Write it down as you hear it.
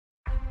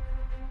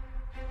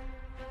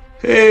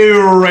Hey,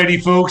 righty,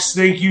 folks.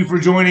 Thank you for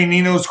joining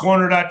Nino's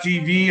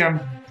Corner.tv. I'm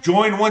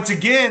joined once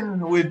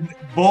again with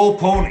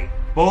Pony.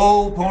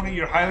 Pony,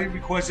 you're highly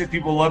requested.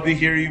 People love to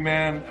hear you,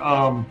 man.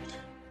 I'm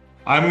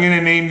going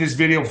to name this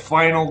video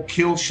Final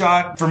Kill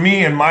Shot. For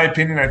me, in my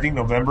opinion, I think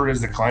November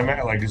is the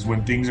climax, is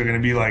when things are going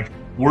to be like,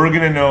 we're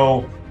going to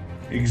know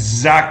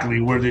exactly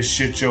where this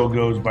shit show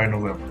goes by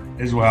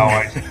November, is how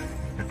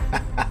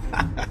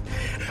I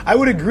I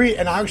would agree.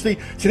 And actually,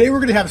 today we're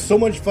going to have so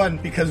much fun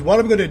because what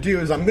I'm going to do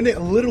is I'm going to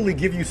literally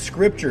give you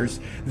scriptures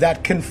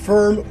that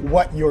confirm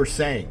what you're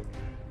saying.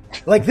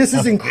 Like, this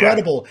is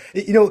incredible.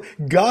 Yeah.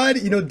 God,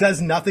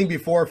 does nothing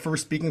before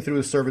first speaking through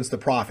his servants, the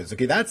prophets.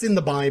 Okay. That's in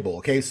the Bible.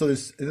 Okay. So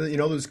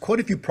there's quite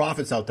a few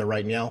prophets out there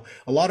right now.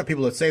 A lot of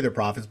people that say they're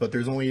prophets, but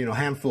there's only, a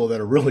handful that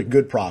are really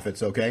good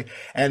prophets. Okay.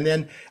 And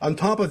then on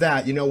top of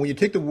that, when you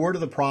take the word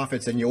of the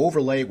prophets and you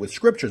overlay it with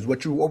scriptures,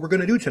 what we're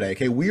going to do today.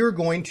 Okay. We are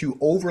going to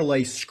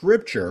overlay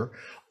scripture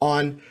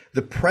on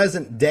the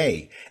present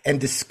day and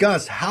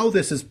discuss how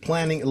this is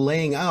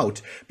laying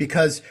out,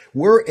 because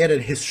we're at a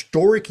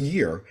historic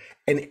year.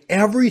 And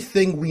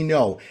everything we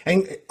know,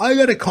 and I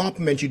got to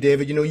compliment you,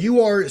 David.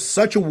 You are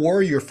such a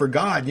warrior for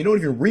God. You don't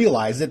even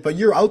realize it, but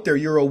you're out there.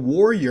 You're a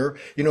warrior.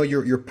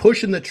 You're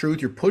pushing the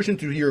truth. You're pushing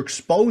through. You're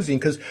exposing,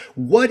 because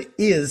what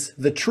is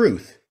the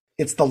truth?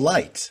 It's the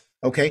light.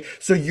 Okay.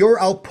 So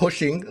you're out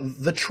pushing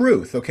the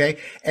truth. Okay.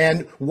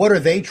 And what are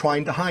they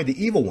trying to hide?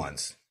 The evil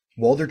ones.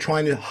 Well, they're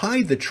trying to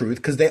hide the truth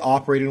because they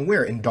operate in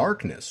where? In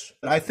darkness.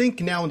 I think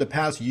now in the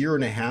past year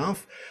and a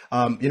half,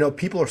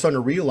 people are starting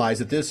to realize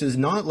that this is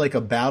not like a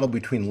battle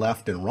between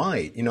left and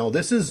right.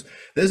 This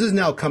is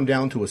now come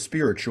down to a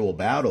spiritual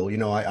battle.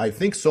 I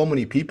think so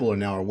many people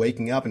are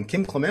waking up, and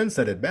Kim Clement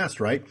said it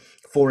best, right?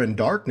 For in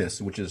darkness,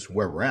 which is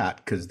where we're at,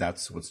 because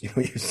that's what's,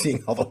 you're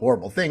seeing all the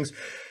horrible things.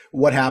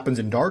 What happens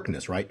in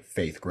darkness, right?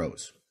 Faith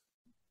grows.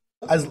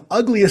 As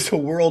ugly as the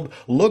world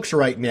looks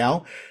right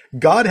now,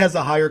 God has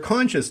a higher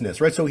consciousness,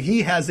 right? So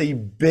he has a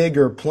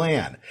bigger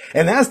plan.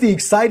 And that's the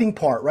exciting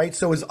part, right?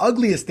 So as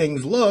ugly as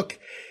things look,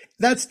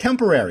 that's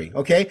temporary,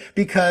 okay?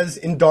 Because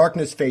in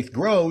darkness, faith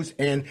grows,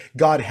 and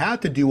God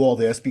had to do all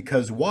this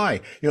because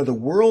why? The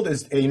world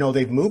is,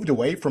 they've moved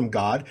away from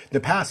God. The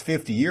past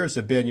 50 years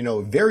have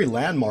been, very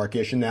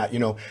landmarkish in that,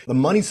 the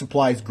money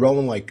supply is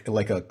growing like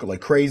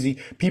crazy.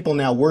 People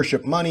now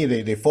worship money.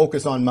 They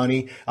focus on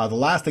money. The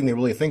last thing they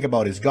really think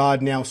about is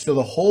God now. So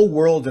the whole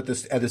world at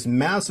this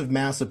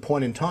massive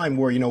point in time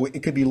where,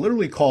 it could be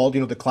literally called,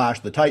 the Clash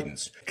of the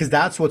Titans, because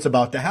that's what's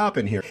about to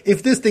happen here.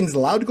 If this thing's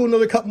allowed to go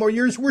another couple more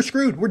years, we're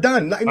screwed. We're done.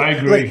 I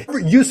agree.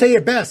 You say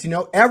it best,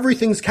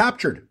 everything's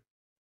captured.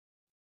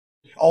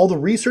 All the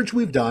research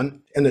we've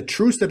done and the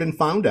truths that have been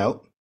found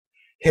out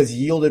has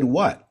yielded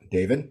what,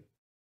 David?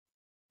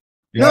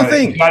 Yeah,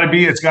 nothing. It's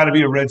got to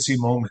be a Red Sea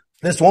moment.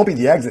 This won't be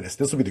the Exodus.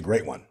 This will be the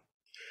great one.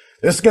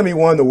 This is going to be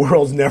one the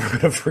world's never going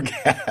to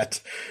forget.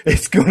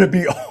 It's going to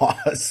be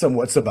awesome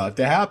what's about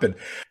to happen.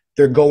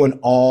 They're going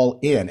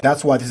all in.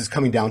 That's why this is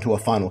coming down to a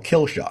final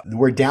kill shot.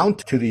 We're down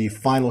to the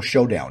final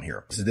showdown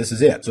here. So this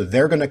is it. So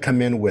they're going to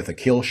come in with a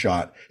kill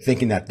shot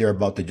thinking that they're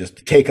about to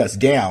just take us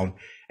down.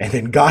 And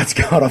then God's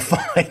got a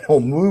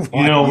final move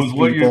on these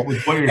people.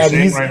 With what you're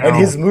saying right now. And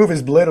his move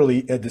is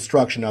literally a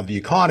destruction of the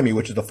economy,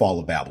 which is the fall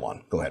of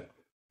Babylon. Go ahead.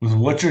 With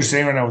what you're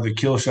saying right now with the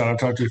kill shot, I've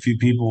talked to a few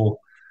people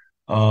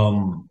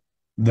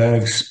that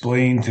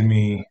explained to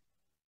me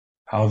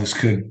how this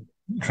could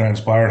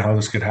transpire, how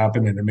this could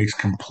happen, and it makes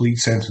complete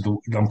sense.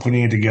 I'm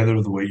putting it together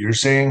with the way you're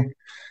saying,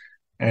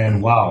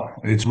 and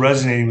wow, it's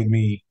resonating with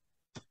me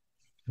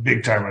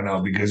big time right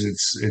now, because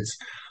it's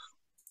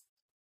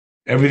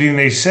everything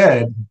they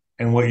said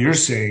and what you're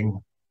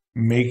saying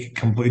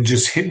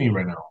just hit me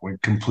right now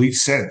with complete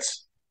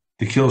sense.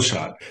 The kill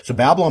shot. So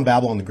Babylon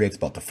the Great is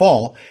about to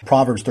fall.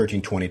 Proverbs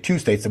 13:22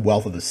 states the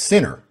wealth of the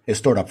sinner is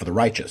stored up for the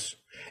righteous.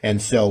 And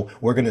so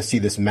we're going to see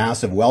this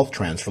massive wealth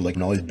transfer, like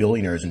all these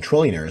billionaires and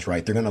trillionaires,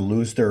 right? They're going to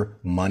lose their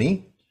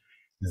money,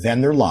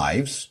 then their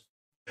lives.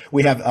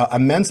 We have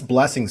immense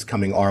blessings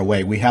coming our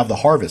way. We have the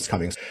harvest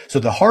coming. So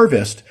the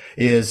harvest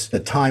is the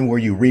time where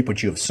you reap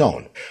what you have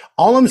sown.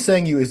 All I'm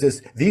saying to you is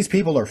this: these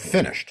people are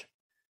finished.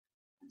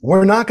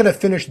 We're not going to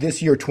finish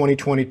this year,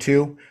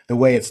 2022, the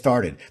way it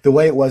started, the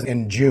way it was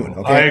in June.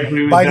 Okay. I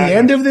agree with By that. the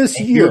end of this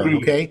year.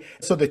 Okay.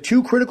 So the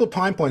two critical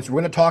time points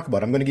we're going to talk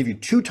about, I'm going to give you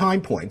 2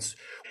 time points.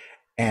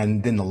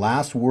 And then the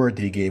last word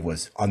that he gave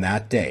was, on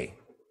that day,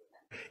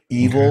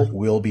 evil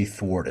will be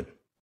thwarted.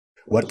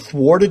 What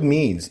thwarted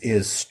means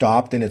is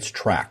stopped in its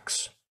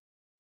tracks.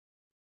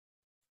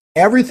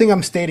 Everything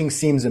I'm stating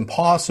seems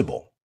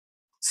impossible.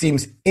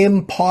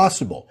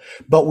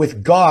 But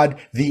with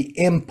God, the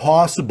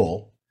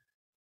impossible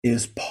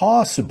is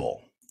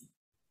possible.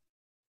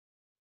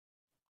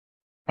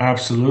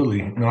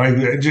 Absolutely.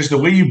 No, just the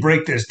way you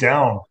break this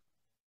down,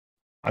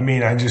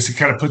 it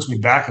kind of puts me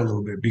back a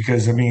little bit,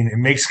 because it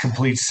makes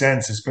complete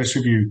sense,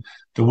 especially if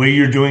the way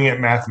you're doing it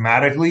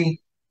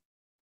mathematically.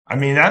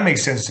 That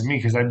makes sense to me,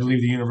 because I believe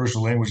the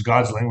universal language,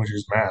 God's language,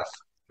 is math.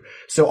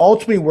 So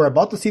ultimately, we're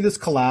about to see this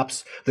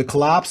collapse. The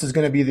collapse is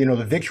going to be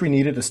the victory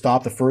needed to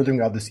stop the furthering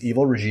of this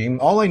evil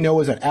regime. All I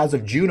know is that as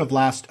of June of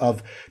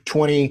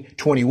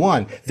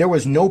 2021, there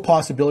was no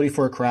possibility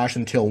for a crash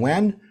until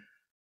when?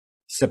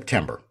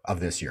 September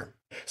of this year.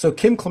 So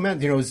Kim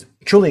Clement, is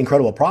truly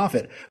incredible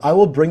prophet. I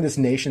will bring this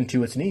nation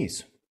to its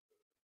knees.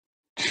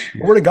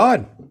 Word of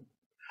God.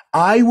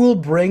 I will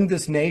bring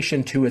this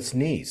nation to its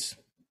knees.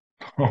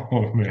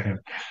 Oh,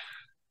 man.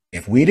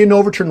 If we didn't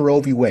overturn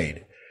Roe v.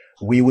 Wade,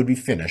 we would be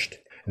finished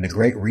and the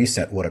great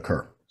reset would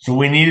occur. So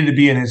we needed to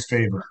be in his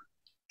favor.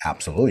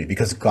 Absolutely.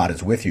 Because if God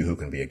is with you, who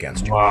can be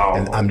against you? Wow.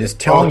 And I'm just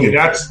telling you.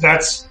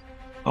 That's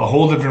a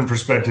whole different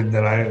perspective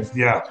that I have.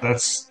 Yeah,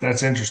 that's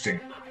interesting.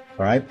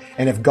 All right.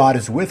 And if God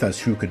is with us,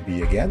 who could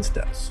be against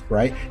us?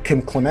 Right.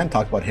 Kim Clement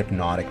talked about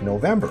hypnotic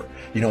November.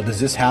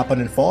 Does this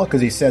happen in fall?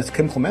 Because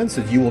Kim Clement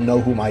says, you will know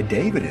who my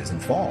David is in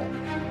fall.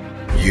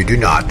 You do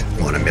not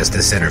want to miss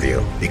this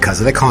interview. Because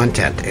of the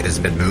content, it has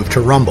been moved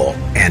to Rumble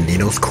and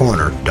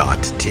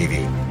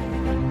ninoscorner.tv.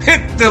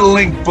 Hit the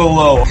link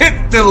below.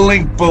 Hit the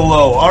link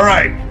below. All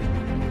right.